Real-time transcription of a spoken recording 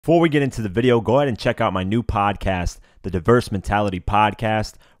Before we get into the video, go ahead and check out my new podcast, the Diverse Mentality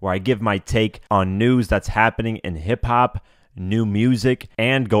Podcast, where I give my take on news that's happening in hip-hop, new music,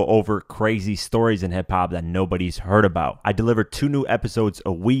 and go over crazy stories in hip-hop that nobody's heard about. I deliver 2 new episodes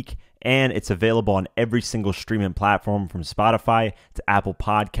a week, and it's available on every single streaming platform from Spotify to Apple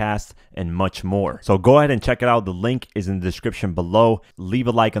Podcasts and much more. So go ahead and check it out. The link is in the description below. Leave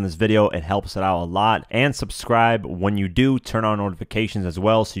a like on this video. It helps it out a lot. And subscribe when you do. Turn on notifications as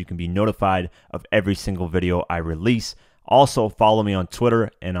well so you can be notified of every single video I release. Also, follow me on Twitter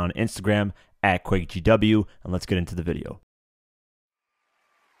and on Instagram at QuakeGW, and let's get into the video.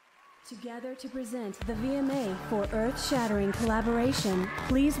 Together to present the VMA for earth-shattering collaboration,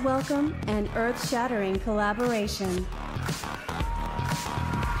 please welcome an earth-shattering collaboration.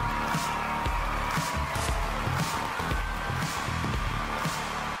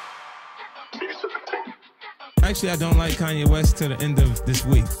 Actually, I don't like Kanye West till the end of this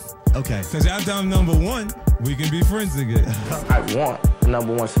week. Okay. Because after I'm #1, we can be friends again. I want the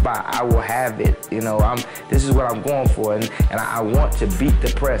 #1 spot. I will have it. You know, this is what I'm going for, and I want to beat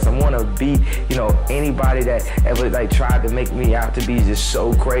the press. I want to beat, anybody that ever tried to make me out to be just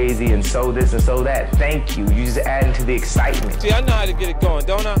so crazy and so this and so that. Thank you. You just adding to the excitement. See, I know how to get it going,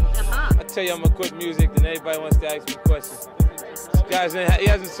 don't I? I tell you I'm gonna quit music, then everybody wants to ask me questions. Guys, he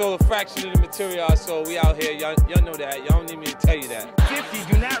hasn't sold a fraction of the material I sold. We out here, y'all know that. Y'all don't need me to tell you that.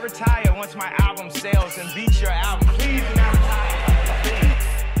 50, do not retire once my album sells and beat your album. Please do not retire. Please.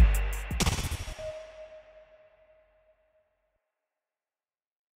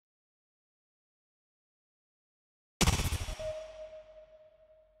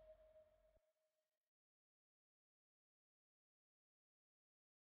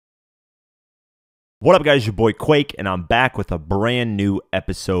 What up, guys? Your boy Quake, and I'm back with a brand new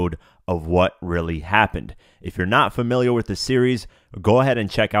episode of What Really Happened. If you're not familiar with the series, go ahead and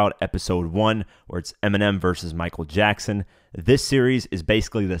check out episode 1, where it's Eminem versus Michael Jackson. This series is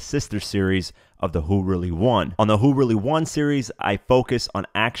basically the sister series of the Who Really Won. On the Who Really Won series, I focus on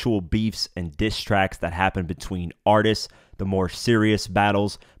actual beefs and diss tracks that happen between artists, the more serious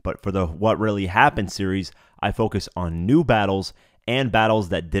battles. But for the What Really Happened series, I focus on new battles and battles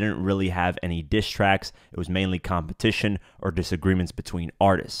that didn't really have any diss tracks. It was mainly competition or disagreements between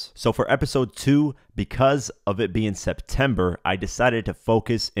artists. So for episode 2, because of it being September, I decided to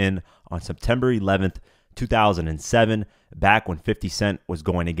focus in on September 11th, 2007, back when 50 Cent was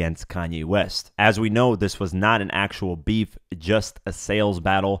going against Kanye West. As we know, this was not an actual beef, just a sales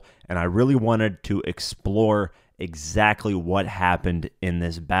battle, and I really wanted to explore exactly what happened in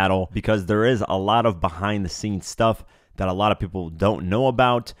this battle, because there is a lot of behind the scenes stuff that a lot of people don't know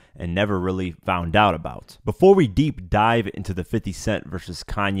about and never really found out about. Before we deep dive into the 50 Cent versus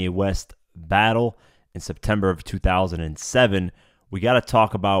Kanye West battle in September of 2007, we got to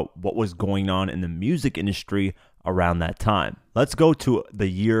talk about what was going on in the music industry around that time. Let's go to the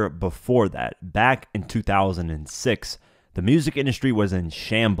year before that. Back in 2006, the music industry was in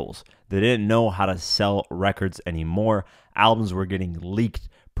shambles. They didn't know how to sell records anymore. Albums were getting leaked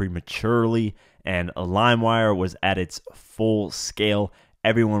prematurely, and LimeWire was at its full scale.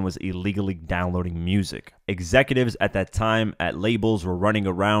 Everyone was illegally downloading music. Executives at that time at labels were running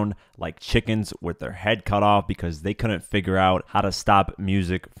around like chickens with their head cut off because they couldn't figure out how to stop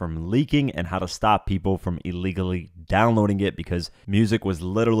music from leaking and how to stop people from illegally downloading it, because music was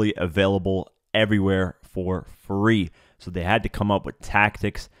literally available everywhere for free. So they had to come up with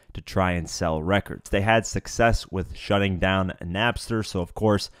tactics to try and sell records. They had success with shutting down Napster, so of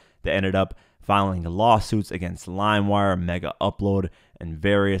course they ended up filing lawsuits against LimeWire, Mega Upload, and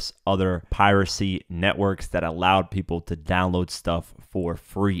various other piracy networks that allowed people to download stuff for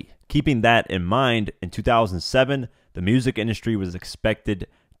free. Keeping that in mind, in 2007, the music industry was expected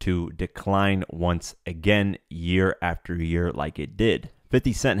to decline once again, year after year like it did.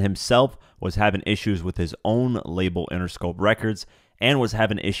 50 Cent himself was having issues with his own label, Interscope Records, and was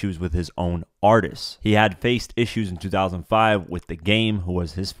having issues with his own artists. He had faced issues in 2005 with The Game, who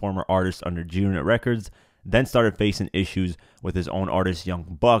was his former artist under G-Unit Records, then started facing issues with his own artist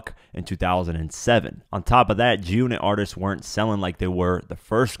Young Buck in 2007. On top of that, G-Unit artists weren't selling like they were the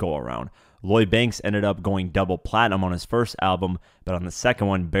first go around. Lloyd Banks ended up going double platinum on his first album, but on the second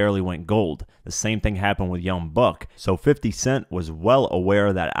one barely went gold. The same thing happened with Young Buck. So 50 Cent was well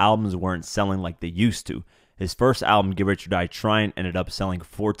aware that albums weren't selling like they used to. His first album, Get Rich or Die Trying, ended up selling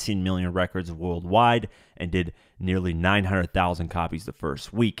 14 million records worldwide and did nearly 900,000 copies the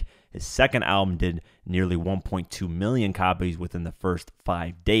first week. His second album did nearly 1.2 million copies within the first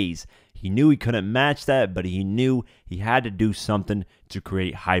 5 days. He knew he couldn't match that, but he knew he had to do something to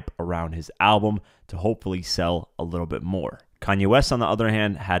create hype around his album to hopefully sell a little bit more. Kanye West, on the other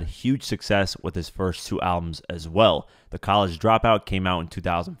hand, had huge success with his first 2 albums as well. The College Dropout came out in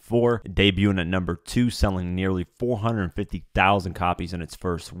 2004, debuting at number 2, selling nearly 450,000 copies in its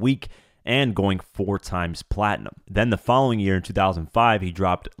first week and going 4 times platinum. Then the following year, in 2005, he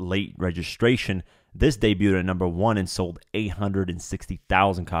dropped Late Registration. This debuted at number 1 and sold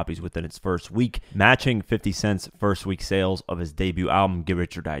 860,000 copies within its first week, matching 50 Cent's first week sales of his debut album, Get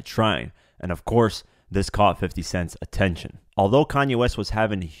Rich or Die Trying. And of course, this caught 50 Cent's attention. Although Kanye West was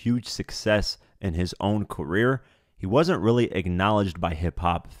having huge success in his own career, he wasn't really acknowledged by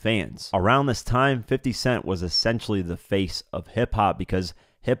hip-hop fans. Around this time, 50 Cent was essentially the face of hip-hop because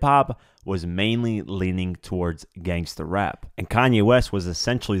hip-hop was mainly leaning towards gangster rap, and Kanye West was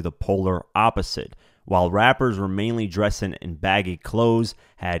essentially the polar opposite. While rappers were mainly dressing in baggy clothes,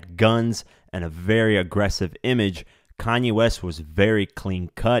 had guns, and a very aggressive image, Kanye West was very clean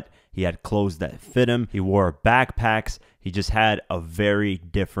cut. He had clothes that fit him. He wore backpacks. He just had a very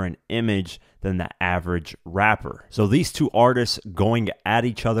different image than the average rapper. So these 2 artists going at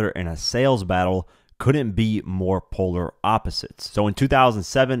each other in a sales battle couldn't be more polar opposites. So in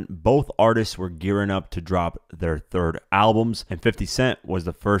 2007, both artists were gearing up to drop their 3rd albums, and 50 Cent was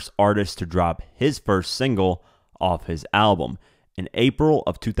the first artist to drop his first single off his album. In April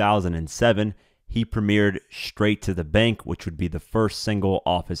of 2007, he premiered Straight to the Bank, which would be the first single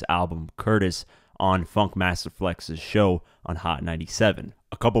off his album Curtis, on Funkmaster Flex's show on Hot 97.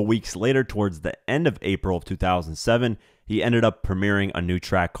 A couple weeks later, towards the end of April of 2007, he ended up premiering a new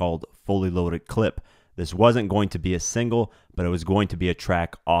track called Fully Loaded Clip. This wasn't going to be a single, but it was going to be a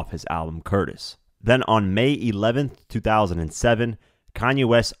track off his album Curtis. Then on May 11th, 2007, Kanye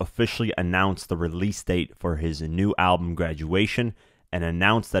West officially announced the release date for his new album Graduation, and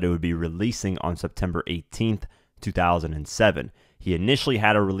announced that it would be releasing on September 18th, 2007. He initially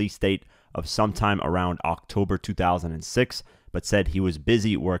had a release date of sometime around October 2006, but said he was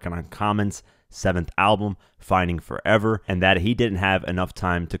busy working on Common's 7th album, Finding Forever, and that he didn't have enough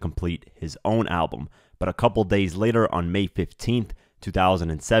time to complete his own album. But a couple days later, on May 15th,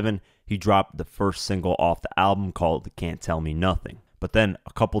 2007, he dropped the first single off the album called Can't Tell Me Nothing. But then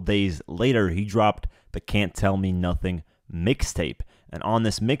a couple days later, he dropped the Can't Tell Me Nothing mixtape. And on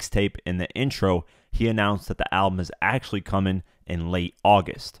this mixtape, in the intro, he announced that the album is actually coming in late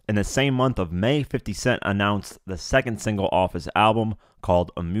August. In the same month of May, 50 Cent announced the 2nd single off his album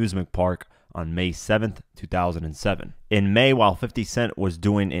called Amusement Park on May 7th, 2007. In May, while 50 Cent was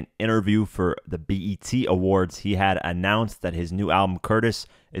doing an interview for the BET Awards, he had announced that his new album Curtis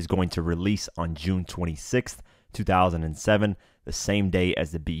is going to release on June 26th, 2007, the same day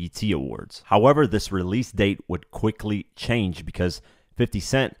as the BET Awards. However, this release date would quickly change because 50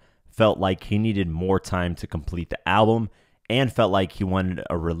 Cent felt like he needed more time to complete the album and felt like he wanted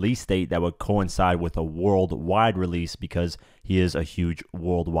a release date that would coincide with a worldwide release because he is a huge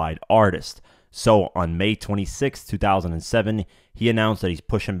worldwide artist. So on May 26, 2007, he announced that he's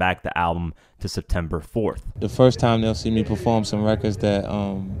pushing back the album to September 4th. The first time they'll see me perform some records that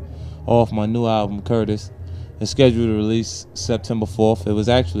off my new album, Curtis, is scheduled to release September 4th. It was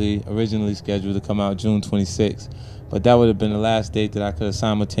actually originally scheduled to come out June 26th, but that would have been the last date that I could have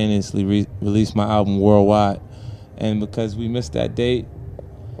simultaneously released my album worldwide. And because we missed that date,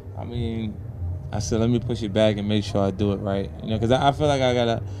 I said, let me push it back and make sure I do it right. Because I feel like I got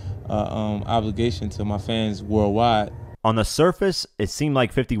a obligation to my fans worldwide. On the surface, it seemed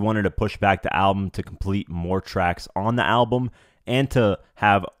like 50 wanted to push back the album to complete more tracks on the album and to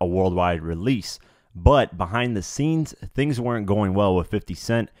have a worldwide release. But behind the scenes, things weren't going well with 50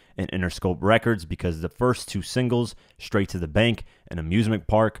 Cent and Interscope Records because the first 2 singles, Straight to the Bank and Amusement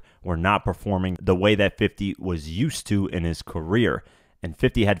Park, were not performing the way that 50 was used to in his career. And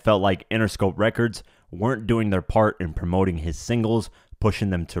 50 had felt like Interscope Records weren't doing their part in promoting his singles,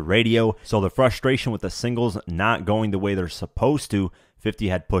 pushing them to radio. So the frustration with the singles not going the way they're supposed to, 50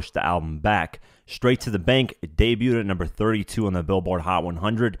 had pushed the album back. Straight to the Bank debuted at number 32 on the Billboard Hot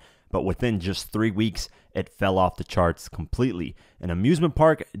 100, but within just 3 weeks, it fell off the charts completely. And Amusement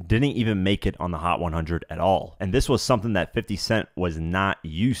Park didn't even make it on the Hot 100 at all. And this was something that 50 Cent was not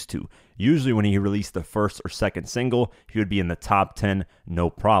used to. Usually when he released the first or second single, he would be in the top 10, no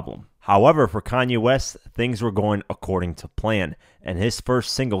problem. However, for Kanye West, things were going according to plan, and his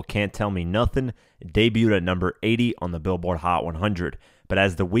first single, Can't Tell Me Nothing, debuted at number 80 on the Billboard Hot 100. But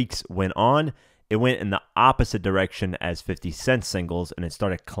as the weeks went on, it went in the opposite direction as 50 Cent singles, and it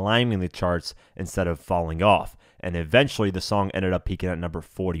started climbing the charts instead of falling off. And eventually, the song ended up peaking at number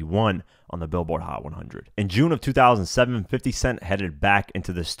 41 on the Billboard Hot 100. In June of 2007, 50 Cent headed back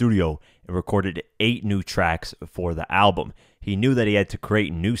into the studio and recorded 8 new tracks for the album. he knew that he had to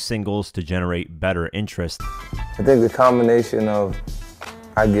create new singles to generate better interest. I think the combination of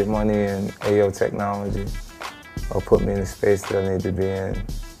I Get Money and AO Technology will put me in the space that I need to be in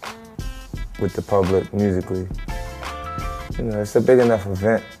with the public musically. You know, it's a big enough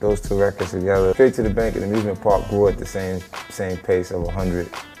event, those two records together. Straight to the Bank and Amusement Park grew at the same pace of 100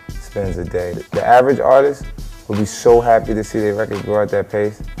 spins a day. The average artist will be so happy to see their record grow at that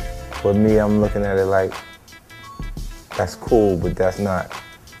pace. With me, I'm looking at it like, that's cool, but that's not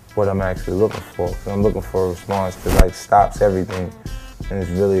what I'm actually looking for. So I'm looking for a response that like stops everything, and it's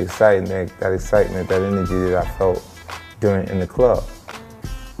really exciting, that excitement, that energy that I felt in the club.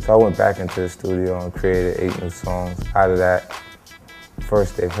 So I went back into the studio and created 8 new songs. Out of that,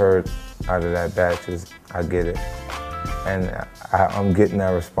 first they've heard out of that batch is I Get It. And I'm getting that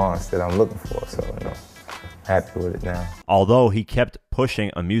response that I'm looking for, so you know, happy with it now. Although he kept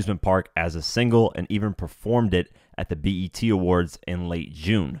pushing Amusement Park as a single and even performed it at the BET Awards in late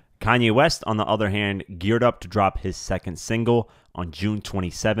June. Kanye West, on the other hand, geared up to drop his second single on June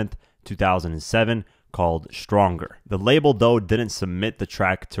 27th, 2007, called Stronger. The label, though, didn't submit the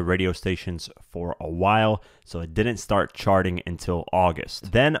track to radio stations for a while, so it didn't start charting until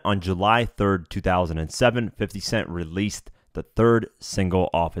August. Then, on July 3rd, 2007, 50 Cent released the third single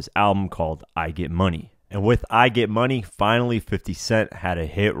off his album called I Get Money. And with I Get Money, finally 50 Cent had a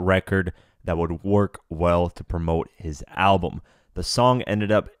hit record that would work well to promote his album. The song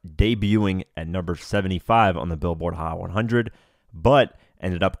ended up debuting at number 75 on the Billboard Hot 100, but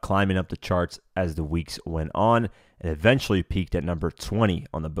ended up climbing up the charts as the weeks went on and eventually peaked at number 20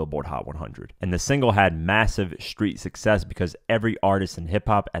 on the Billboard Hot 100. And the single had massive street success because every artist in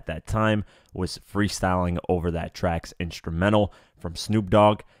hip-hop at that time was freestyling over that track's instrumental, from Snoop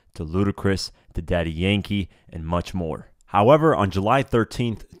Dogg to Ludacris to Daddy Yankee and much more. However, on July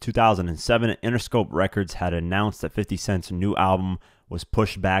 13th, 2007, Interscope Records had announced that 50 Cent's new album was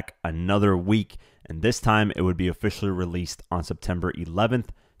pushed back another week, and this time it would be officially released on September 11th,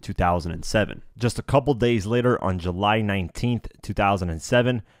 2007. Just a couple days later, on July 19th,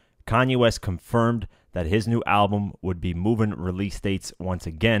 2007, Kanye West confirmed that his new album would be moving release dates once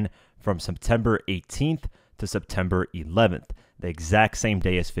again from September 18th to September 11th, the exact same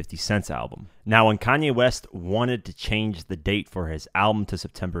day as 50 Cent's album. Now, when Kanye West wanted to change the date for his album to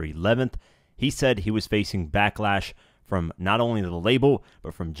September 11th, he said he was facing backlash from not only the label,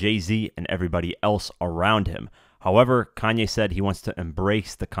 but from Jay-Z and everybody else around him. However, Kanye said he wants to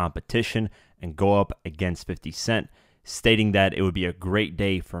embrace the competition and go up against 50 Cent, stating that it would be a great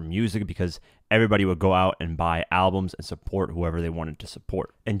day for music because everybody would go out and buy albums and support whoever they wanted to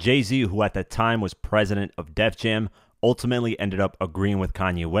support. And Jay-Z, who at that time was president of Def Jam, ultimately ended up agreeing with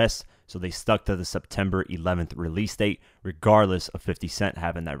Kanye West, so they stuck to the September 11th release date, regardless of 50 Cent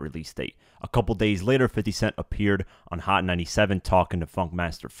having that release date. A couple days later, 50 Cent appeared on Hot 97 talking to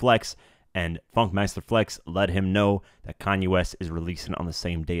Funkmaster Flex, and Funkmaster Flex let him know that Kanye West is releasing on the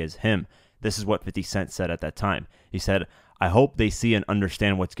same day as him. This is what 50 Cent said at that time. He said, "I hope they see and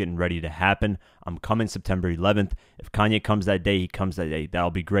understand what's getting ready to happen. I'm coming September 11th. If Kanye comes that day, he comes that day. That'll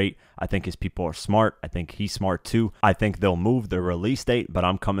be great. I think his people are smart. I think he's smart too. I think they'll move their release date, but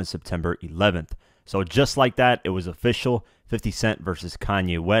I'm coming September 11th. So just like that, it was official. 50 Cent versus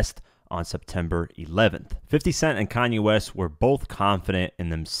Kanye West on September 11th. 50 Cent and Kanye West were both confident in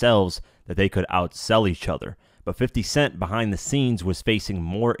themselves that they could outsell each other. But 50 Cent behind the scenes was facing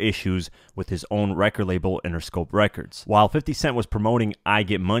more issues with his own record label, Interscope Records. While 50 Cent was promoting I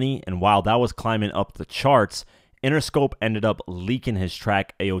Get Money, and while that was climbing up the charts, Interscope ended up leaking his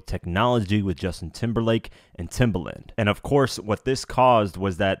track AO Technology with Justin Timberlake and Timbaland. And of course, what this caused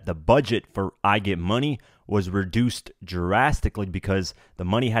was that the budget for I Get Money was reduced drastically because the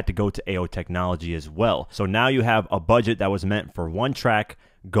money had to go to AO Technology as well. So now you have a budget that was meant for one track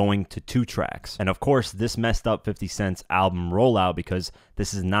going to 2 tracks. And of course, this messed up 50 Cent's album rollout because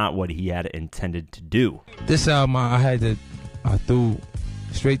this is not what he had intended to do. This album, I threw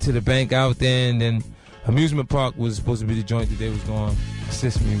Straight to the Bank out there, and then Amusement Park was supposed to be the joint that they was going to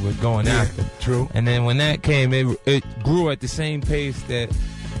assist me with going after. True. And then when that came, it grew at the same pace that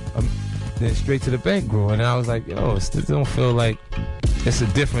Straight to the Bank grew. And I was like, yo, it still don't feel like it's a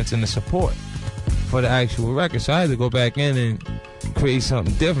difference in the support for the actual record. So I had to go back in and create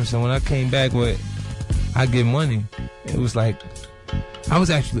something different. So when I came back with I Get Money, it was like, I was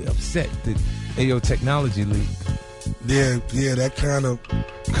actually upset that AO Technology leaked. Yeah, that kind of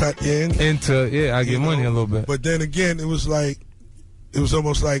cut into I Get Money a little bit. But then again, it was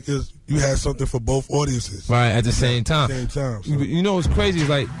almost like you had something for both audiences. Right, at the same time. So. You know what's crazy is,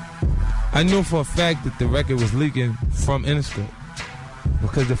 like, I knew for a fact that the record was leaking from Interscope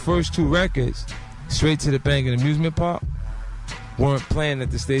because the first 2 records, Straight to the Bank and Amusement Park, weren't playing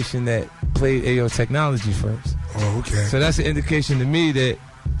at the station that played AO Technology first. Oh, okay. So that's an indication to me that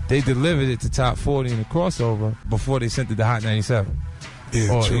they delivered it to top 40 in the crossover before they sent it to Hot 97.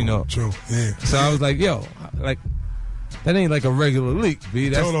 Yeah, or, true, you know. true, yeah. So I was like, yo, like, that ain't like a regular leak, B.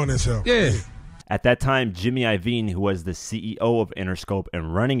 That's, Told on himself. Yeah. At that time, Jimmy Iovine, who was the CEO of Interscope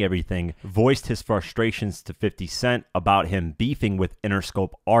and running everything, voiced his frustrations to 50 Cent about him beefing with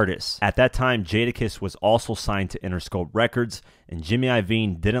Interscope artists. At that time, Jadakiss was also signed to Interscope Records, and Jimmy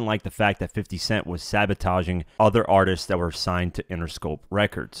Iovine didn't like the fact that 50 Cent was sabotaging other artists that were signed to Interscope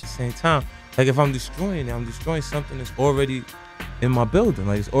Records. At the same time, like if I'm destroying it, I'm destroying something that's already in my building.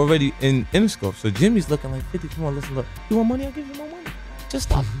 Like it's already in Interscope. So Jimmy's looking like, 50, come on, listen, look. You want money? I'll give you more money. Just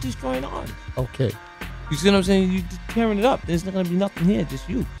stop destroying artists. Okay. You see what I'm saying? You just tearing it up. There's not going to be nothing here, just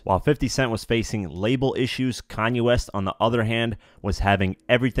you. While 50 Cent was facing label issues, Kanye West, on the other hand, was having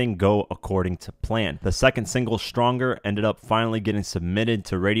everything go according to plan. The second single, Stronger, ended up finally getting submitted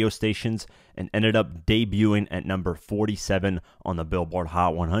to radio stations and ended up debuting at number 47 on the Billboard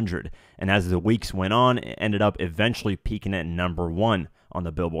Hot 100. And as the weeks went on, it ended up eventually peaking at number 1 on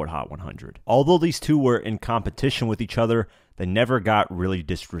the Billboard Hot 100. Although these two were in competition with each other, they never got really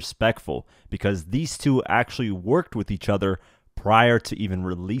disrespectful because these two actually worked with each other prior to even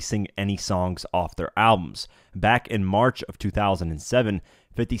releasing any songs off their albums. Back in March of 2007,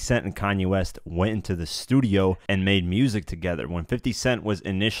 50 Cent and Kanye West went into the studio and made music together. When 50 Cent was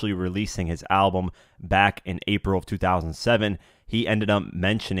initially releasing his album back in April of 2007, he ended up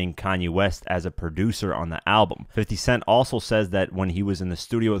mentioning Kanye West as a producer on the album. 50 Cent also says that when he was in the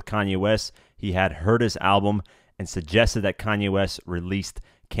studio with Kanye West, he had heard his album and suggested that Kanye West released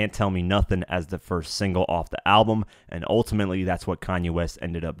Can't Tell Me Nothing as the first single off the album, and ultimately that's what Kanye West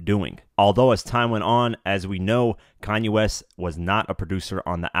ended up doing. Although as time went on, as we know, Kanye West was not a producer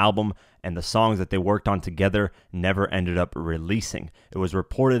on the album, and the songs that they worked on together never ended up releasing. It was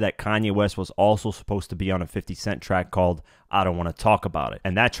reported that Kanye West was also supposed to be on a 50 Cent track called I Don't Want to Talk About It,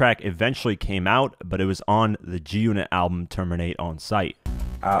 and that track eventually came out, but it was on the G-Unit album Terminate on Sight.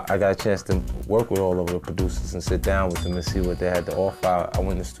 I got a chance to work with all of the producers and sit down with them and see what they had to offer. I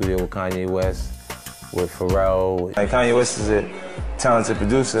went in the studio with Kanye West, with Pharrell. Like, Kanye West is a talented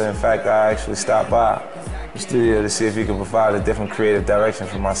producer. In fact, I actually stopped by the studio to see if he could provide a different creative direction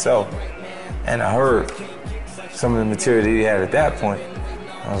for myself. And I heard some of the material that he had at that point.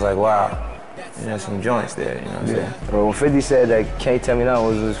 I was like, wow, you know, some joints there, you know what I'm saying? Well, when 50 said that Can't Tell Me Nothing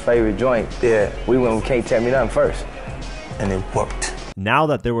was his favorite joint, Yeah. we went with Can't Tell Me Nothing first. And it worked. Now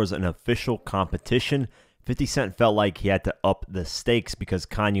that there was an official competition, 50 Cent felt like he had to up the stakes because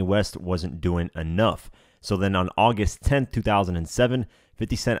Kanye West wasn't doing enough. So then on August 10th, 2007,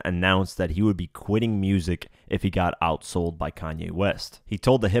 50 Cent announced that he would be quitting music if he got outsold by Kanye West. He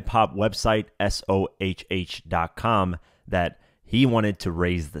told the hip-hop website SOHH.com that he wanted to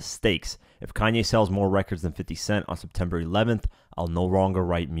raise the stakes. If Kanye sells more records than 50 Cent on September 11th, I'll no longer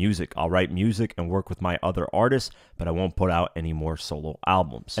write music. I'll write music and work with my other artists, but I won't put out any more solo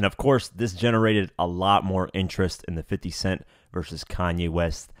albums. And of course, this generated a lot more interest in the 50 Cent versus Kanye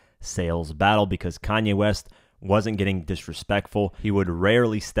West sales battle because Kanye West wasn't getting disrespectful. He would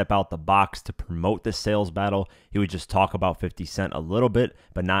rarely step out the box to promote this sales battle. He would just talk about 50 Cent a little bit,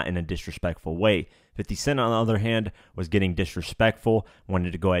 but not in a disrespectful way. 50 Cent, on the other hand, was getting disrespectful,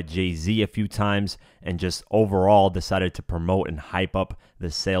 wanted to go at Jay-Z a few times, and just overall decided to promote and hype up the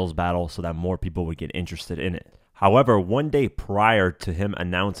sales battle so that more people would get interested in it. However, one day prior to him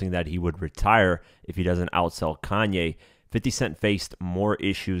announcing that he would retire if he doesn't outsell Kanye, 50 Cent faced more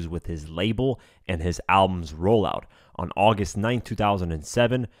issues with his label and his album's rollout. On August 9,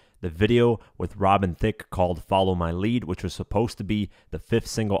 2007, the video with Robin Thicke called Follow My Lead, which was supposed to be the 5th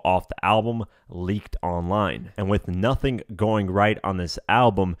single off the album, leaked online. And with nothing going right on this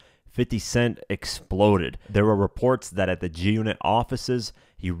album, 50 Cent exploded. There were reports that at the G-Unit offices,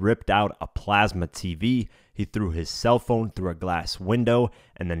 he ripped out a plasma TV, he threw his cell phone through a glass window,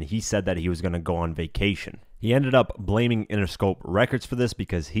 and then he said that he was going to go on vacation. He ended up blaming Interscope Records for this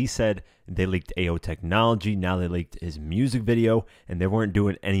because he said they leaked AO Technology, now they leaked his music video, and they weren't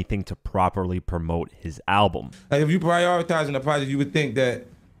doing anything to properly promote his album. Like if you prioritizing a project, you would think that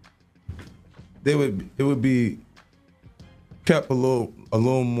it would be kept a little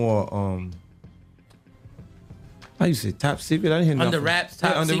more how you say, top secret? I didn't hear nothing. Under wraps,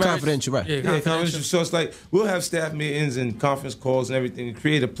 top under secret. confidential, right? Yeah, confidential. So it's like we'll have staff meetings and conference calls and everything and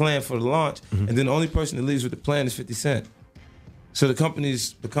create a plan for the launch, and then the only person that leaves with the plan is 50 Cent. So the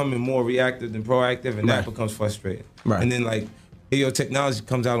company's becoming more reactive than proactive, and that becomes frustrating. Right. And then like AO Technology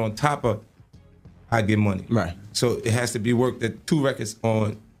comes out on top of I Get Money. Right. So it has to be worked at 2 records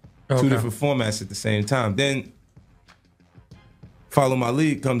on 2 different formats at the same time. Then Follow My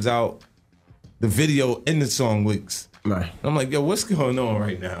Lead comes out, the video in the song leaks. Right. I'm like, yo, what's going on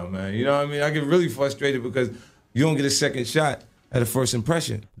right now, man? You know what I mean? I get really frustrated because you don't get a second shot at a first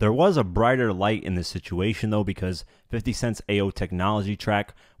impression. There was a brighter light in this situation, though, because 50 Cent's AO Technology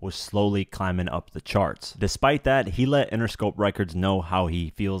track was slowly climbing up the charts. Despite that, he let Interscope Records know how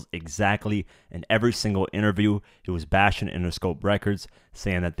he feels exactly in every single interview. He was bashing Interscope Records,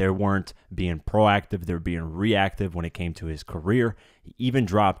 saying that they weren't being proactive, they were being reactive when it came to his career. He even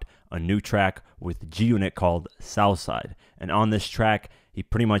dropped a new track with G-Unit called Southside. And on this track, he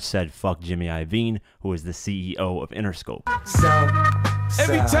pretty much said, fuck Jimmy Iovine, who is the CEO of Interscope.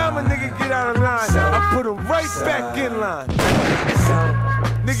 Every time a nigga get out of line, I put him right back in line.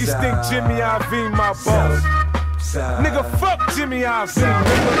 Niggas think Jimmy Iovine my boss. Nigga, fuck Jimmy Iovine,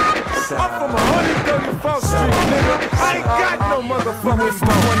 nigga. I'm from 134th Street, nigga. I ain't got no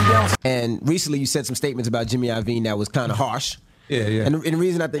motherfucking phone. And recently you said some statements about Jimmy Iovine that was kind of harsh. Yeah, yeah. And the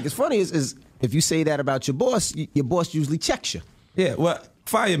reason I think it's funny is if you say that about your boss usually checks you. Yeah, well,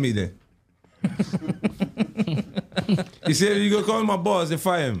 fire me then. You said you gonna call my boss, then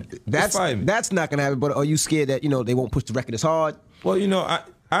fire him. Fire me. That's not gonna happen. But are you scared that they won't push the record as hard? Well,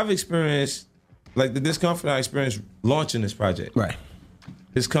 I've experienced like the discomfort I experienced launching this project. Right.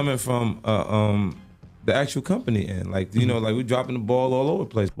 It's coming from the actual company end. Like like we're dropping the ball all over the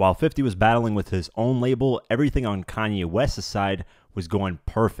place. While 50 was battling with his own label, everything on Kanye West's side was going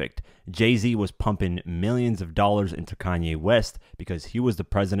perfect. Jay-Z was pumping millions of dollars into Kanye West because he was the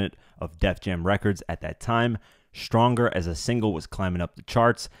president of Def Jam Records at that time. Stronger as a single was climbing up the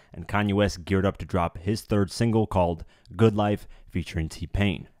charts, and Kanye West geared up to drop his third single called Good Life featuring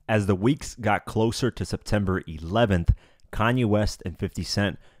T-Pain. As the weeks got closer to September 11th, Kanye West and 50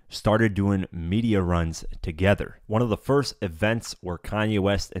 Cent started doing media runs together. One of the first events where Kanye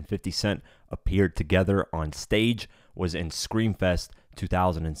West and 50 Cent appeared together on stage was in Screamfest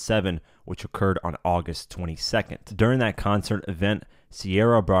 2007, which occurred on August 22nd. During that concert event,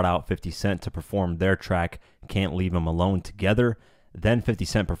 Sierra brought out 50 Cent to perform their track Can't Leave Him Alone together. Then 50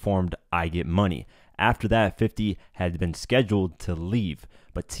 Cent performed I Get Money. After that, 50 had been scheduled to leave,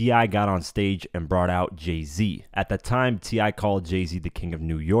 but T.I. got on stage and brought out Jay-Z. At the time, T.I. called Jay-Z the King of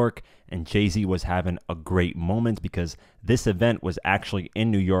New York, and Jay-Z was having a great moment because this event was actually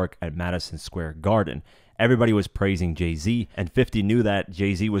in New York at Madison Square Garden. Everybody was praising Jay-Z, and 50 knew that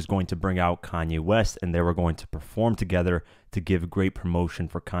Jay-Z was going to bring out Kanye West, and they were going to perform together to give great promotion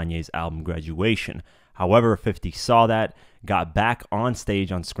for Kanye's album Graduation. However, 50 saw that, got back on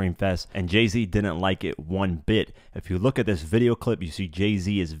stage on Screamfest, and Jay-Z didn't like it one bit. If you look at this video clip, you see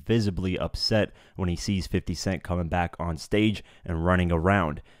Jay-Z is visibly upset when he sees 50 Cent coming back on stage and running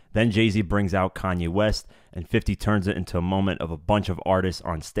around. Then Jay-Z brings out Kanye West, and 50 turns it into a moment of a bunch of artists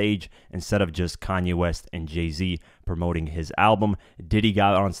on stage instead of just Kanye West and Jay-Z promoting his album. Diddy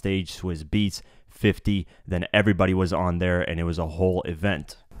got on stage to his beats, 50, then everybody was on there, and it was a whole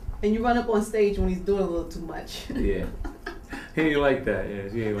event. And you run up on stage when he's doing a little too much. Yeah. He ain't like that. Yeah,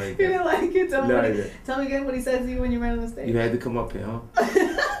 he ain't like that. You didn't like it? Tell me again what he says to you when you ran on the stage. You had to come up here, huh?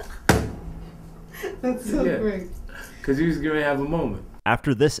 That's so great. Because he was going to have a moment.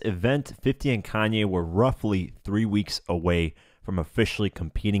 After this event, 50 and Kanye were roughly 3 weeks away from officially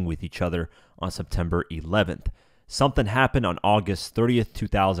competing with each other on September 11th. Something happened on August 30th,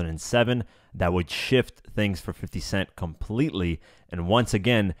 2007 that would shift things for 50 Cent completely, and once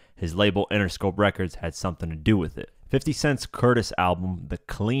again, his label Interscope Records had something to do with it. 50 Cent's Curtis album, the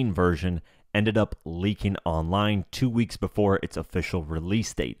clean version, ended up leaking online 2 weeks before its official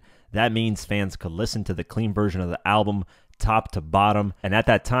release date. That means fans could listen to the clean version of the album top to bottom, and at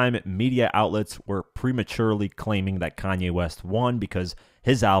that time, media outlets were prematurely claiming that Kanye West won because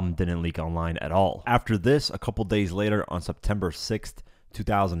his album didn't leak online at all. After this, a couple days later, on September 6th,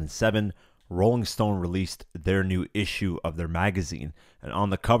 2007, Rolling Stone released their new issue of their magazine, and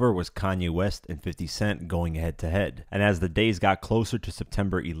on the cover was Kanye West and 50 Cent going head-to-head. And as the days got closer to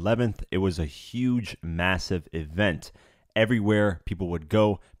September 11th, it was a huge, massive event. Everywhere people would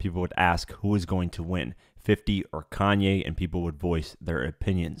go, people would ask who was going to win, 50 or Kanye, and people would voice their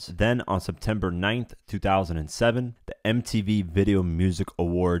opinions. Then on September 9th, 2007, the MTV Video Music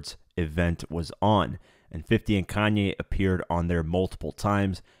Awards event was on, and 50 and Kanye appeared on there multiple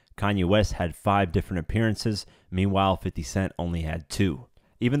times. Kanye West had 5 different appearances, meanwhile 50 Cent only had 2.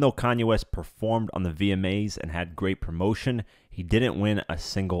 Even though Kanye West performed on the VMAs and had great promotion, he didn't win a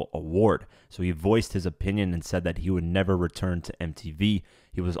single award. So he voiced his opinion and said that he would never return to MTV.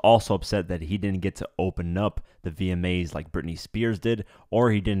 He was also upset that he didn't get to open up the VMAs like Britney Spears did,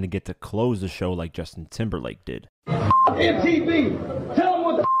 or he didn't get to close the show like Justin Timberlake did. MTV, tell them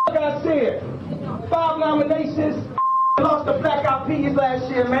what the I said. 5 nominations, lost the Black Eyed Peas last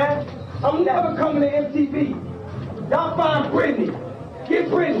year, man. I'm never coming to MTV. Y'all find Britney. Get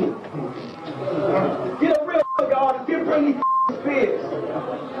Britney. Get a real artist. Get Britney Spears.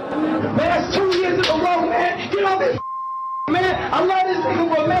 Man, that's 2 years in a row, man. Get on this man. I love this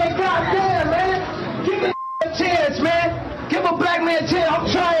nigga, but man, goddamn, man. Give me a chance, man. Give a black man a chance.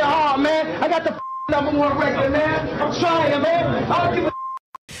 I'm trying hard, man. I got the #1 record, man. I'm trying, man. I don't give a.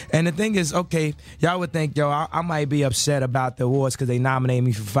 And the thing is, okay, y'all would think, yo, I might be upset about the awards because they nominated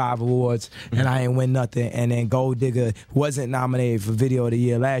me for 5 awards and I ain't win nothing. And then Gold Digger wasn't nominated for Video of the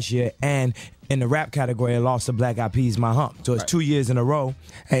Year last year. And in the rap category, I lost to Black Eyed Peas, My Hump. So it's 2 years in a row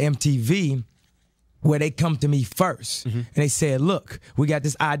at MTV where they come to me first. And they said, look, we got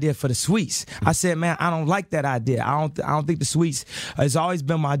this idea for the Sweets. I said, man, I don't like that idea. I don't think the Sweets, it's always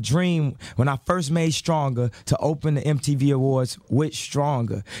been my dream when I first made Stronger to open the MTV Awards with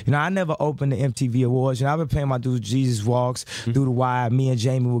Stronger. You know, I never opened the MTV Awards. You know, I've been paying my dues, Jesus Walks, Through the Wire, me and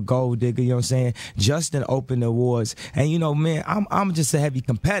Jamie with Gold Digger, you know what I'm saying? Justin opened the awards. And you know, man, I'm just a heavy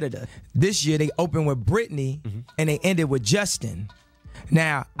competitor. This year they opened with Britney and they ended with Justin.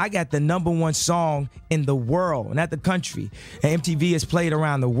 Now, I got the #1 song in the world, not the country. And MTV has played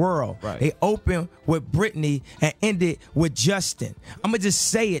around the world. Right. They opened with Britney and ended with Justin. I'm going to just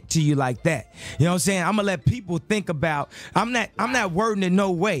say it to you like that. You know what I'm saying? I'm going to let people think about, I'm not wording it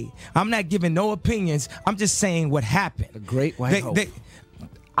no way. I'm not giving no opinions. I'm just saying what happened. The Great White Hope.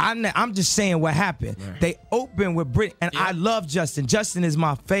 I'm just saying what happened. Right. They opened with Britney, and I love Justin. Justin is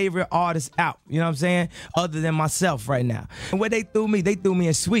my favorite artist out. You know what I'm saying? Other than myself right now. And where they threw me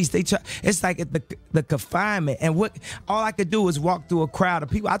in Sweets. It's like the confinement, and all I could do was walk through a crowd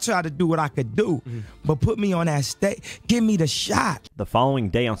of people. I tried to do what I could do, but put me on that stage. Give me the shot. The following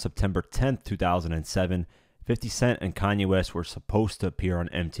day, on September 10th, 2007. 50 Cent and Kanye West were supposed to appear on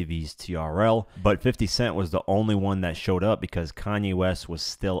MTV's TRL, but 50 Cent was the only one that showed up because Kanye West was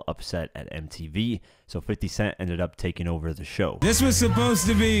still upset at MTV, so 50 Cent ended up taking over the show. This was supposed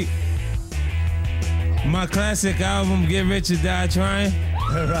to be my classic album, Get Rich or Die Trying.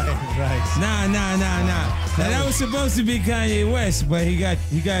 Right. Nah. Now, that was supposed to be Kanye West, but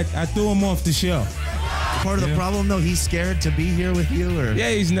I threw him off the show. Part of the problem, though, he's scared to be here with you, or?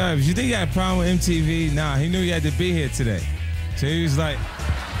 Yeah, he's nervous. You think he had a problem with MTV? Nah, he knew he had to be here today. So he was like,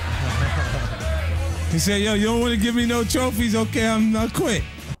 he said, yo, you don't want to give me no trophies? Okay, I'll quit.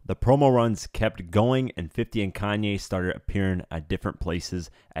 The promo runs kept going, and 50 and Kanye started appearing at different places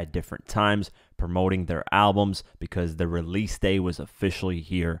at different times, promoting their albums because the release day was officially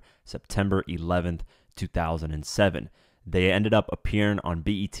here, September 11th, 2007. They ended up appearing on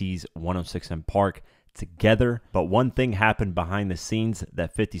BET's 106 & Park together, but one thing happened behind the scenes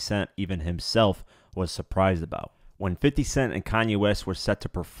that 50 Cent, even himself, was surprised about. When 50 Cent and Kanye West were set to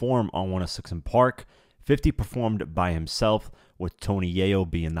perform on 106 & Park, 50 performed by himself, with Tony Yayo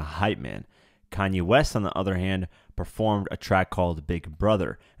being the hype man. Kanye West, on the other hand, performed a track called Big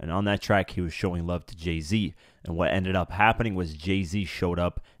Brother, and on that track he was showing love to Jay-Z. And what ended up happening was Jay-Z showed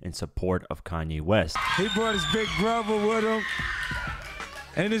up in support of Kanye West. He brought his big brother with him,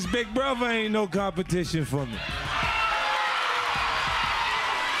 and his big brother ain't no competition for me.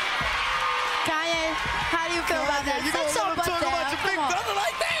 Kanye, how do you feel about that? You gonna let him talk about your big brother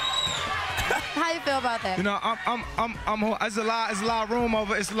like that? How you feel about that? You know, it's a lot of room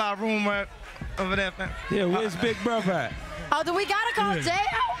over. It's a lot of room over there, man. Yeah, where's Big Brother at? Oh, do we gotta call Jay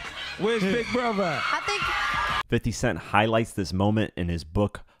out? Where's Big Brother at? I think 50 Cent highlights this moment in his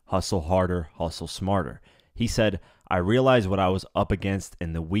book, Hustle Harder, Hustle Smarter. He said, I realized what I was up against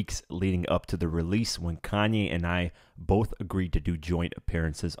in the weeks leading up to the release when Kanye and I both agreed to do joint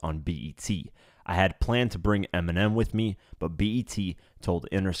appearances on BET. I had planned to bring Eminem with me, but BET told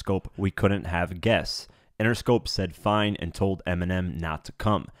Interscope we couldn't have guests. Interscope said fine and told Eminem not to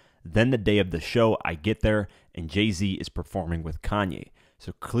come. Then the day of the show, I get there and Jay-Z is performing with Kanye.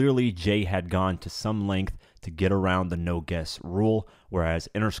 So clearly Jay had gone to some length to get around the no guest rule, whereas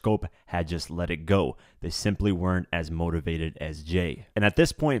Interscope had just let it go. They simply weren't as motivated as Jay. And at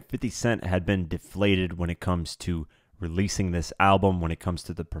this point, 50 Cent had been deflated when it comes to releasing this album, when it comes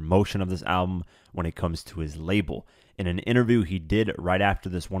to the promotion of this album, when it comes to his label. In an interview he did right after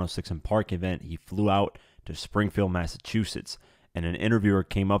this 106 & Park event, he flew out to Springfield, Massachusetts, and an interviewer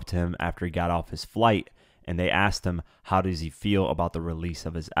came up to him after he got off his flight, and they asked him how does he feel about the release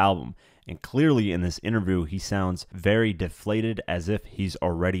of his album. And clearly in this interview, he sounds very deflated, as if he's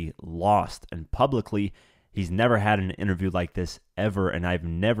already lost. And publicly, he's never had an interview like this ever, and I've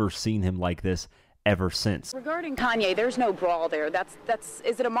never seen him like this ever since. Regarding Kanye, there's no brawl there.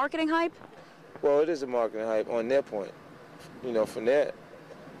 Is it a marketing hype? Well, it is a marketing hype on their point. You know, from their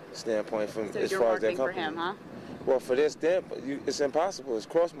standpoint, from So as you're far as their marketing company. for him, huh? Well, for this damn, it's impossible. It's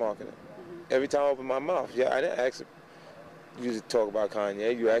cross-marketing. Every time I open my mouth, yeah, I didn't ask you to talk about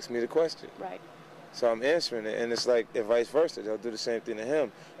Kanye. You asked me the question. Right. So I'm answering it, and it's like, if vice versa, they'll do the same thing to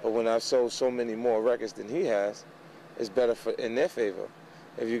him. But when I've sold so many more records than he has, it's better in their favor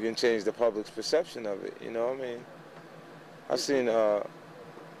if you can change the public's perception of it. You know what I mean? I've seen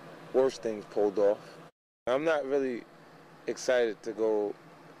worse things pulled off. I'm not really excited to go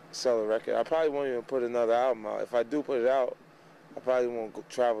sell a record. I probably won't even put another album out. If I do put it out, I probably won't go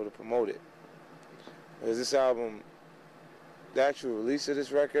travel to promote it. Because this album, the actual release of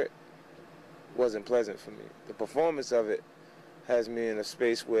this record wasn't pleasant for me. The performance of it has me in a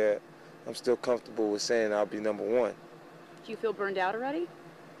space where I'm still comfortable with saying I'll be number one. Do you feel burned out already?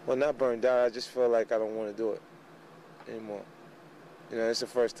 Well, not burned out. I just feel like I don't want to do it anymore. You know, it's the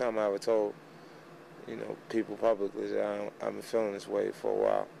first time I ever told, you know, people publicly that I've been feeling this way for a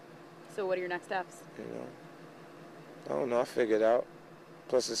while. So what are your next steps? You know, I don't know. I figured out.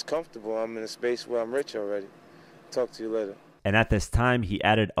 Plus, it's comfortable. I'm in a space where I'm rich already. Talk to you later. And at this time, he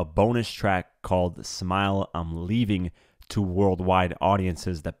added a bonus track called Smile, I'm Leaving to worldwide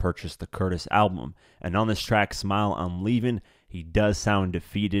audiences that purchased the Curtis album. And on this track, Smile, I'm Leaving, he does sound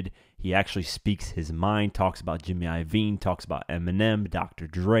defeated. He actually speaks his mind, talks about Jimmy Iovine, talks about Eminem, Dr.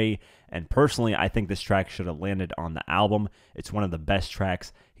 Dre, and personally, I think this track should have landed on the album. It's one of the best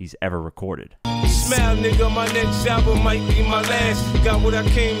tracks he's ever recorded. Smile, nigga, my next album might be my last. Got what I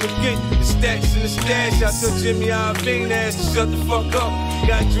came to get, the stacks and the stash. I told Jimmy Iovine ass to shut the fuck up.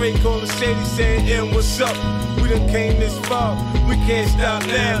 Got Drake on the Sadie saying, "M, what's up? We done came this far, we can't stop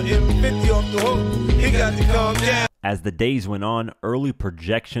now." M50 off the hook, he got to calm down. As the days went on, early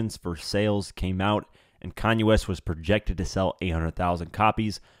projections for sales came out, and Kanye West was projected to sell 800,000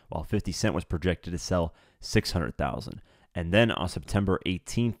 copies, while 50 Cent was projected to sell 600,000. And then on September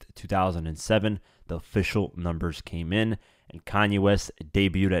 18th, 2007, the official numbers came in, and Kanye West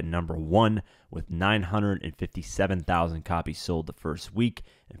debuted at number 1 with 957,000 copies sold the first week,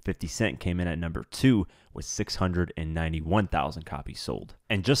 and 50 Cent came in at number 2 with 691,000 copies sold.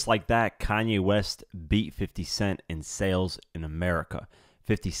 And just like that, Kanye West beat 50 Cent in sales in America.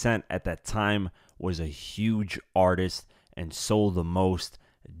 50 Cent at that time was a huge artist and sold the most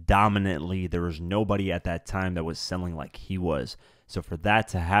dominantly. There was nobody at that time that was selling like he was. So for that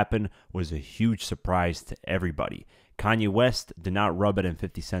to happen was a huge surprise to everybody. Kanye West did not rub it in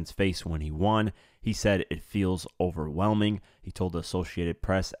 50 Cent's face when he won. He said it feels overwhelming. He told the Associated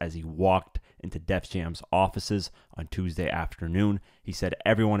Press as he walked into Def Jam's offices on Tuesday afternoon. He said,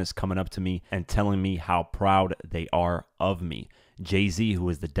 "Everyone is coming up to me and telling me how proud they are of me." Jay-Z, who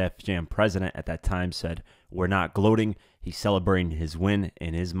was the Def Jam president at that time, said, "We're not gloating." He's celebrating his win.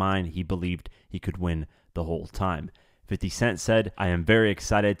 In his mind, he believed he could win the whole time. 50 Cent said, "I am very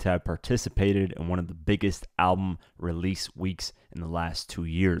excited to have participated in one of the biggest album release weeks in the last 2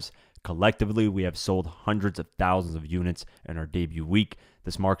 years. Collectively, we have sold hundreds of thousands of units in our debut week.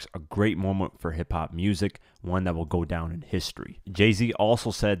 This marks a great moment for hip-hop music, one that will go down in history." Jay-Z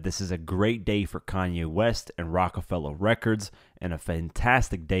also said this is a great day for Kanye West and Rockefeller Records and a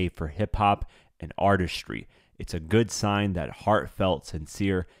fantastic day for hip-hop and artistry. It's a good sign that heartfelt,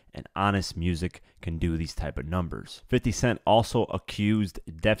 sincere, and honest music can do these type of numbers. 50 Cent also accused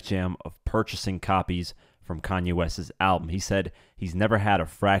Def Jam of purchasing copies from Kanye West's album. He said he's never had a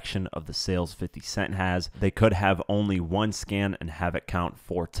fraction of the sales 50 Cent has. They could have only one scan and have it count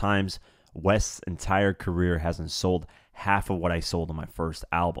 4 times. West's entire career hasn't sold half of what I sold on my first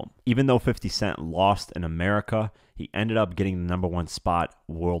album. Even though 50 Cent lost in America, he ended up getting the #1 spot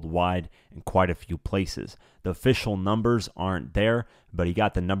worldwide in quite a few places. The official numbers aren't there, but he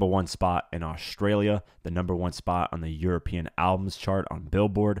got the #1 spot in Australia, the #1 spot on the European albums chart on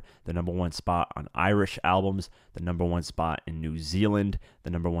Billboard, the #1 spot on Irish albums, the #1 spot in New Zealand, the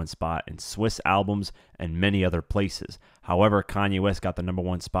 #1 spot in Swiss albums, and many other places. However, Kanye West got the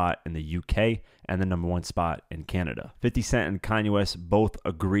 #1 spot in the UK and the #1 spot in Canada. 50 Cent and Kanye West both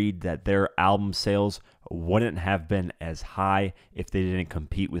agreed that their album sales wouldn't have been as high if they didn't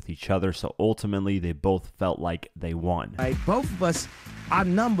compete with each other, so ultimately they both felt like they won. Like both of us, our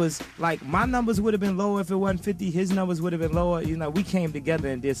numbers, like my numbers would have been lower if it wasn't 50, his numbers would have been lower. You know, we came together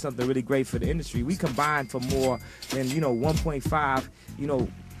and did something really great for the industry. We combined for more than, 1.5,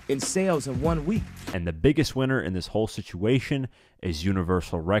 in sales in 1 week. And the biggest winner in this whole situation is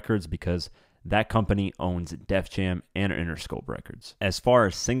Universal Records, because that company owns Def Jam and Interscope Records. As far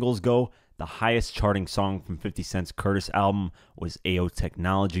as singles go, the highest charting song from 50 Cent's Curtis album was AO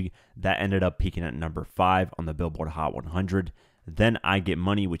Technology. That ended up peaking at number 5 on the Billboard Hot 100. Then I Get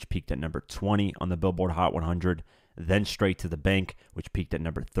Money, which peaked at number 20 on the Billboard Hot 100. then Straight to the Bank, which peaked at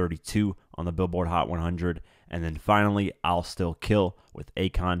number 32 on the Billboard Hot 100, and then finally I'll Still Kill with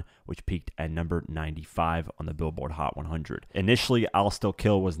Akon, which peaked at number 95 on the Billboard Hot 100. Initially, I'll Still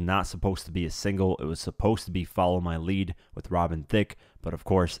Kill was not supposed to be a single. It was supposed to be Follow My Lead with Robin Thicke, but of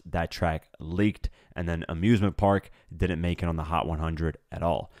course that track leaked, and then Amusement Park didn't make it on the Hot 100 at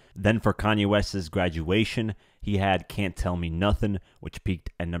all. Then for Kanye West's Graduation, he had Can't Tell Me Nothing, which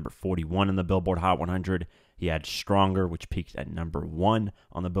peaked at number 41 on the Billboard Hot 100. He had Stronger, which peaked at number 1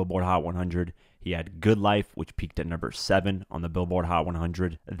 on the Billboard Hot 100. He had Good Life, which peaked at number 7 on the Billboard Hot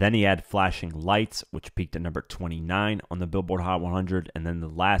 100. Then he had Flashing Lights, which peaked at number 29 on the Billboard Hot 100. And then the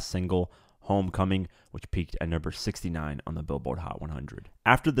last single, Homecoming, which peaked at number 69 on the Billboard Hot 100.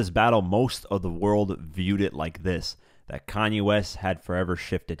 After this battle, most of the world viewed it like this, that Kanye West had forever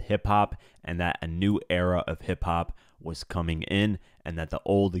shifted hip-hop and that a new era of hip-hop was coming in and that the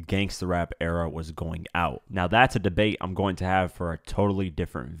old gangsta rap era was going out. Now that's a debate I'm going to have for a totally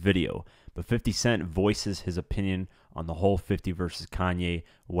different video, but 50 Cent voices his opinion on the whole 50 versus Kanye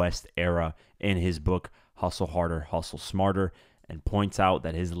West era in his book Hustle Harder, Hustle Smarter, and points out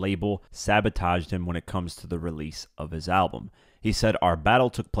that his label sabotaged him when it comes to the release of his album. He said, "Our battle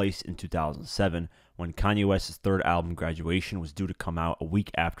took place in 2007 when Kanye West's third album, Graduation, was due to come out a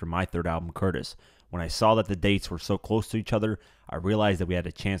week after my third album, Curtis. When I saw that the dates were so close to each other, I realized that we had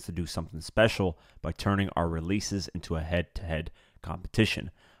a chance to do something special by turning our releases into a head-to-head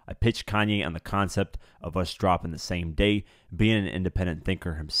competition. I pitched Kanye on the concept of us dropping the same day. Being an independent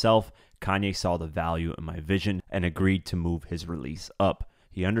thinker himself, Kanye saw the value in my vision and agreed to move his release up.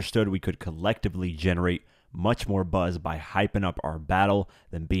 He understood we could collectively generate much more buzz by hyping up our battle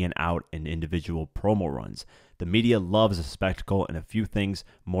than being out in individual promo runs. The media loves a spectacle and a few things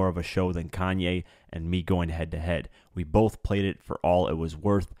more of a show than Kanye and me going head to head. We both played it for all it was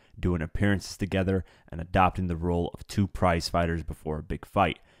worth, doing appearances together and adopting the role of two prize fighters before a big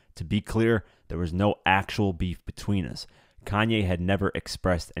fight. To be clear, there was no actual beef between us. Kanye had never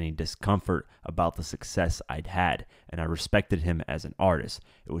expressed any discomfort about the success I'd had, and I respected him as an artist.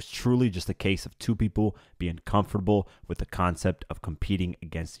 It was truly just a case of two people being comfortable with the concept of competing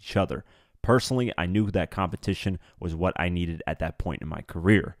against each other. Personally, I knew that competition was what I needed at that point in my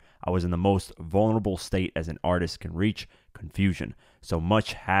career. I was in the most vulnerable state as an artist can reach, confusion. So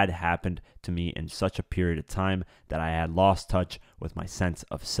much had happened to me in such a period of time that I had lost touch with my sense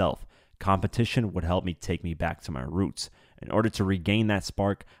of self. Competition would help me take me back to my roots. In order to regain that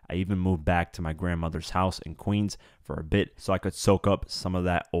spark, I even moved back to my grandmother's house in Queens for a bit so I could soak up some of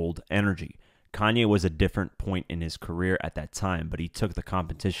that old energy. Kanye was a different point in his career at that time, but he took the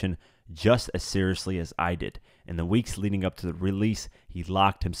competition just as seriously as I did. In the weeks leading up to the release, he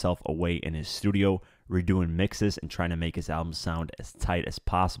locked himself away in his studio, redoing mixes and trying to make his album sound as tight as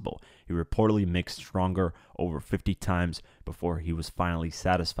possible. He reportedly mixed Stronger over 50 times before he was finally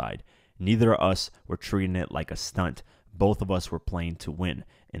satisfied. Neither of us were treating it like a stunt. Both of us were playing to win.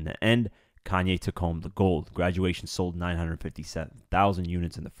 In the end, Kanye took home the gold. Graduation sold 957,000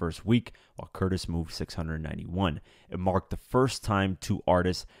 units in the first week, while Curtis moved 691. It marked the first time two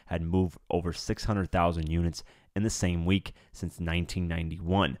artists had moved over 600,000 units in the same week since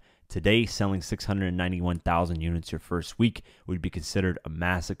 1991. Today, selling 691,000 units your first week would be considered a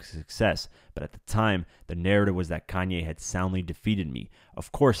massive success, but at the time, the narrative was that Kanye had soundly defeated me.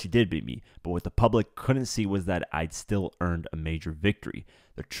 Of course, he did beat me, but what the public couldn't see was that I'd still earned a major victory.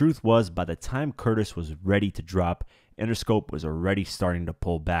 The truth was, by the time Curtis was ready to drop, Interscope was already starting to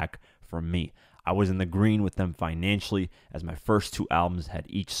pull back from me. I was in the green with them financially, as my first two albums had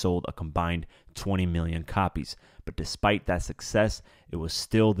each sold a combined 20 million copies. But despite that success, it was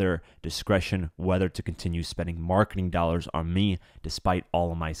still their discretion whether to continue spending marketing dollars on me despite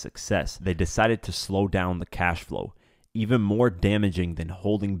all of my success. They decided to slow down the cash flow. Even more damaging than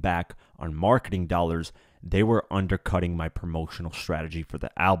holding back on marketing dollars, they were undercutting my promotional strategy for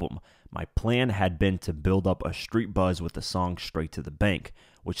the album. My plan had been to build up a street buzz with the song Straight to the Bank,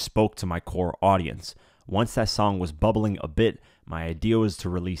 which spoke to my core audience. Once that song was bubbling a bit, my idea was to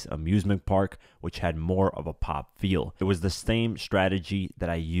release Amusement Park, which had more of a pop feel. It was the same strategy that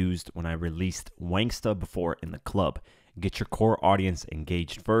I used when I released Wangsta before in the club. Get your core audience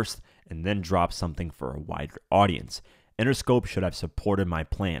engaged first, and then drop something for a wider audience. Interscope should have supported my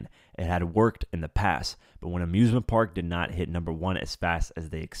plan. It had worked in the past, but when Amusement Park did not hit #1 as fast as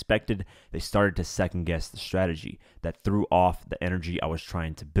they expected, they started to second guess the strategy. That threw off the energy I was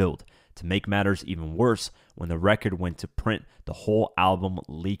trying to build. To make matters even worse, when the record went to print, the whole album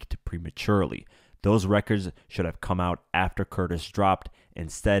leaked prematurely. Those records should have come out after Curtis dropped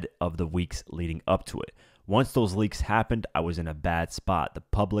instead of the weeks leading up to it. Once those leaks happened, I was in a bad spot. The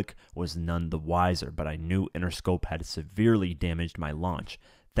public was none the wiser, but I knew Interscope had severely damaged my launch.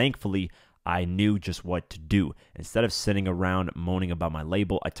 Thankfully, I knew just what to do. Instead of sitting around moaning about my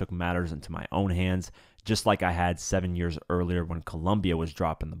label, I took matters into my own hands, just like I had 7 years earlier when Columbia was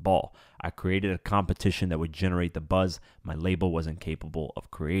dropping the ball. I created a competition that would generate the buzz my label was incapable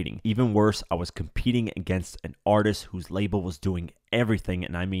of creating. Even worse, I was competing against an artist whose label was doing everything,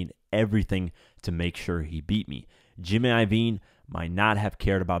 and I mean everything, to make sure he beat me. Jimmy Iovine might not have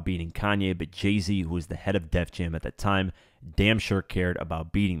cared about beating Kanye, but Jay-Z, who was the head of Def Jam at the time, damn sure cared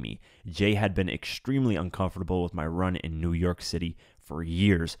about beating me. Jay had been extremely uncomfortable with my run in New York City for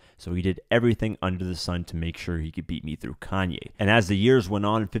years, so he did everything under the sun to make sure he could beat me through Kanye. And as the years went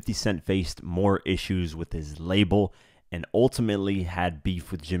on, 50 Cent faced more issues with his label and ultimately had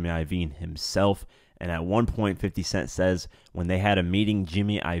beef with Jimmy Iovine himself. And at one point, 50 Cent says when they had a meeting,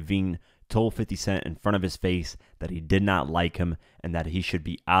 Jimmy Iovine told 50 Cent in front of his face that he did not like him and that he should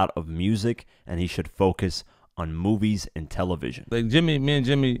be out of music and he should focus on movies and television. Like me and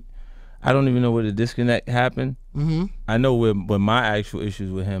Jimmy, I don't even know where the disconnect happened. I know where my actual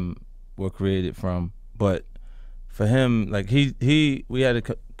issues with him were created from, but for him, like we had a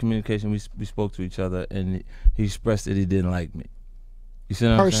communication. We spoke to each other, and he expressed that he didn't like me. You see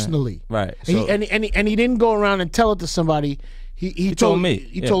what I'm saying? Personally, right? So, and he didn't go around and tell it to somebody. He told me.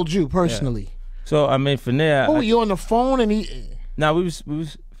 He told you personally. Yeah. So I mean, from there, you on the phone and he? Nah, we was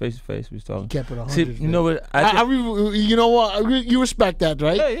face to face. We was talking. Kept it 100. See, you know what? You know what? You respect that,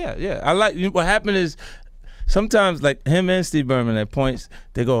 right? Yeah. I like. What happened is sometimes, like him and Steve Berman, at points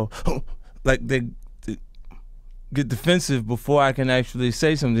they go, like they get defensive before I can actually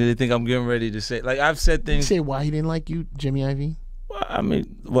say something. They think I'm getting ready to say. Like I've said things. You say why he didn't like you, Jimmy Iovine? Well, I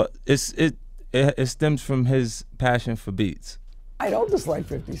mean, it stems from his passion for beats. I don't dislike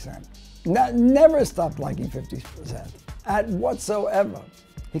 50 Cent. Never stopped liking 50 Cent at whatsoever.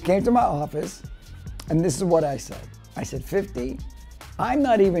 He came to my office, and this is what I said. I said, 50, I'm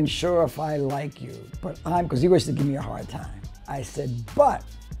not even sure if I like you, but because he wished to give me a hard time. I said, but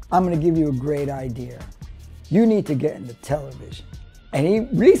I'm gonna give you a great idea. You need to get into television. And he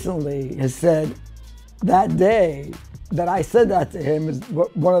recently has said that day that I said that to him is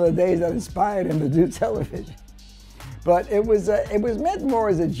one of the days that inspired him to do television. But it was meant more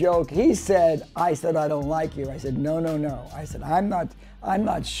as a joke. He said, I said, I don't like you. I said, no. I said, I'm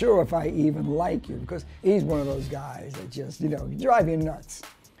not sure if I even like you, because he's one of those guys that just, drive you nuts.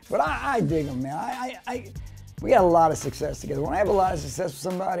 But I dig him, man. We had a lot of success together. When I have a lot of success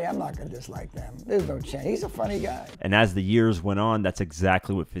with somebody, I'm not gonna dislike them. There's no chance. He's a funny guy. And as the years went on, that's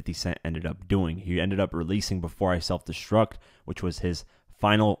exactly what 50 Cent ended up doing. He ended up releasing Before I Self-Destruct, which was his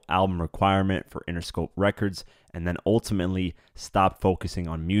final album requirement for Interscope Records, and then ultimately stopped focusing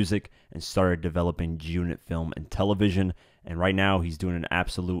on music and started developing G-Unit film and television. And right now he's doing an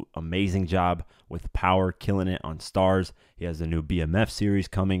absolute amazing job with Power, killing it on Stars. He has a new BMF series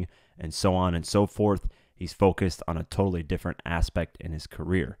coming, and so on and so forth. He's focused on a totally different aspect in his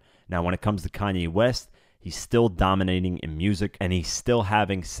career. Now, when it comes to Kanye West, he's still dominating in music, and he's still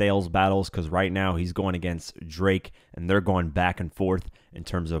having sales battles, because right now he's going against Drake, and they're going back and forth in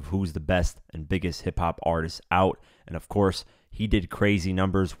terms of who's the best and biggest hip-hop artist out. And of course, he did crazy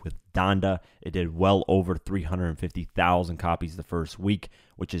numbers with Donda. It did well over 350,000 copies the first week,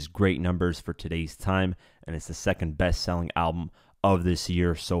 which is great numbers for today's time, and it's the second best-selling album of this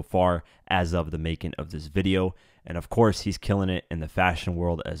year so far as of the making of this video. And of course, he's killing it in the fashion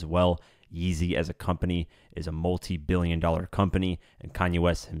world as well. Yeezy as a company is a multi-billion-dollar company, and Kanye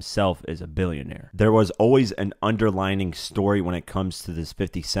West himself is a billionaire. There was always an underlining story when it comes to this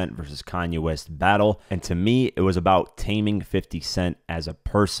 50 Cent versus Kanye West battle, and to me, it was about taming 50 Cent as a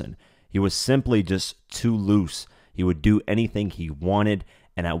person. He was simply just too loose. He would do anything he wanted,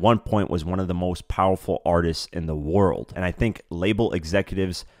 and at one point was one of the most powerful artists in the world. And I think label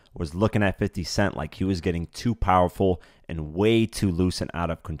executives was looking at 50 Cent like he was getting too powerful and way too loose and out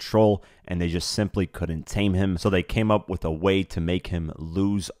of control, and they just simply couldn't tame him. So they came up with a way to make him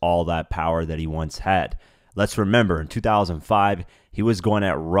lose all that power that he once had. Let's remember, in 2005, he was going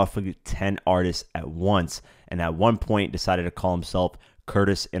at roughly 10 artists at once, and at one point decided to call himself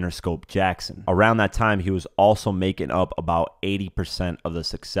Curtis Interscope Jackson. Around that time, he was also making up about 80% of the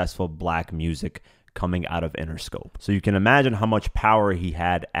successful black music coming out of Interscope. So you can imagine how much power he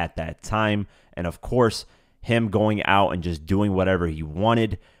had at that time. And of course, him going out and just doing whatever he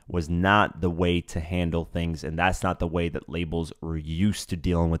wanted was not the way to handle things, and that's not the way that labels were used to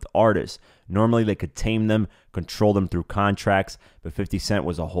dealing with artists. Normally they could tame them, control them through contracts, but 50 Cent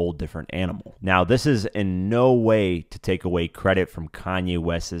was a whole different animal. Now, this is in no way to take away credit from Kanye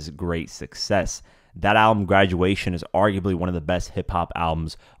West's great success. That album, Graduation, is arguably one of the best hip-hop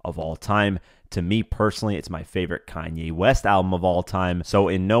albums of all time. To me personally, it's my favorite Kanye West album of all time. So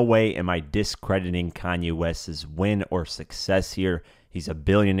in no way am I discrediting Kanye West's win or success here. He's a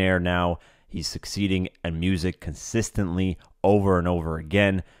billionaire now. He's succeeding in music consistently over and over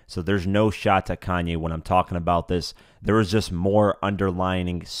again. So there's no shot at Kanye when I'm talking about this. There was just more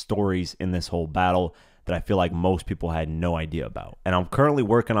underlining stories in this whole battle that I feel like most people had no idea about. And I'm currently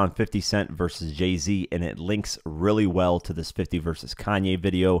working on 50 Cent versus Jay-Z, and it links really well to this 50 versus Kanye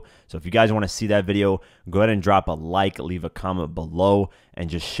video. So if you guys want to see that video, go ahead and drop a like, leave a comment below, and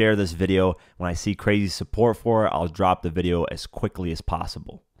just share this video. When I see crazy support for it, I'll drop the video as quickly as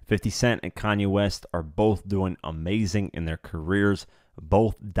possible. 50 Cent and Kanye West are both doing amazing in their careers,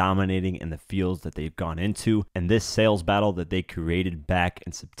 both dominating in the fields that they've gone into, and this sales battle that they created back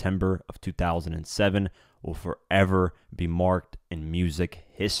in September of 2007 will forever be marked in music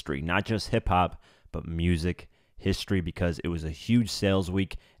history. Not just hip-hop, but music history, because it was a huge sales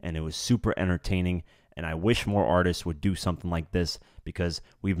week and it was super entertaining, and I wish more artists would do something like this because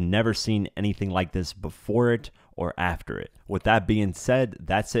we've never seen anything like this before it or after it. With that being said,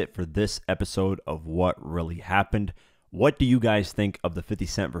 that's it for this episode of What Really Happened. What do you guys think of the 50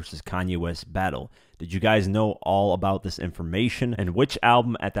 Cent versus Kanye West battle? Did you guys know all about this information? And which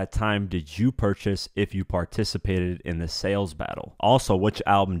album at that time did you purchase if you participated in the sales battle? Also, which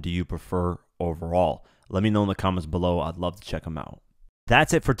album do you prefer overall? Let me know in the comments below. I'd love to check them out.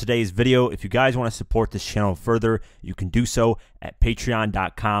 That's it for today's video. If you guys want to support this channel further, you can do so at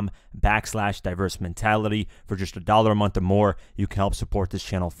patreon.com/diverse mentality. For just $1 a month or more, you can help support this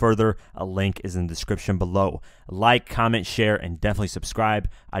channel further. A link is in the description below. Like, comment, share, and definitely subscribe.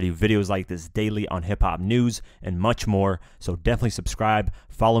 I do videos like this daily on hip-hop news and much more, so definitely subscribe.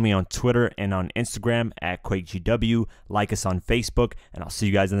 Follow me on Twitter and on Instagram at QuakeGW. Like us on Facebook, and I'll see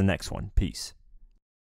you guys in the next one. Peace.